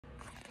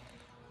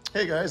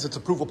Hey guys, it's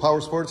Approval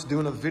Power Sports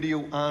doing a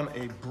video on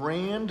a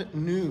brand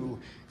new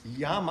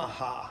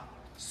Yamaha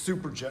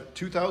Superjet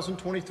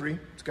 2023.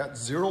 It's got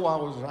 0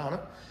 hours on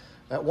it.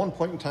 At one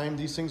point in time,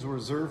 these things were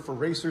reserved for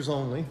racers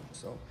only.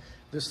 So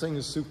this thing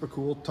is super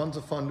cool, tons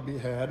of fun to be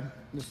had.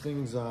 This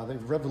thing's,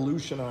 they've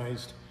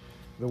revolutionized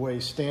the way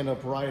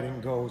stand-up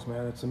riding goes,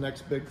 man. It's the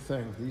next big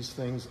thing. These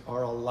things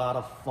are a lot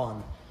of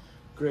fun.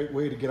 Great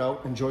way to get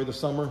out, enjoy the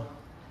summer,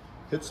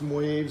 hit some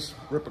waves,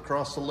 rip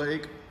across the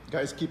lake.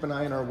 Guys, keep an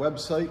eye on our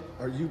website,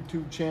 our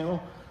YouTube channel.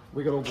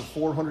 We got over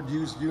 400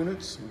 used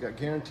units. We got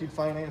guaranteed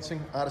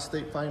financing,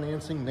 out-of-state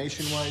financing,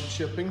 nationwide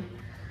shipping.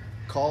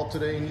 Call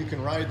today and you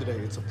can ride today.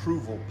 It's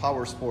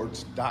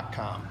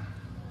approvalpowersports.com.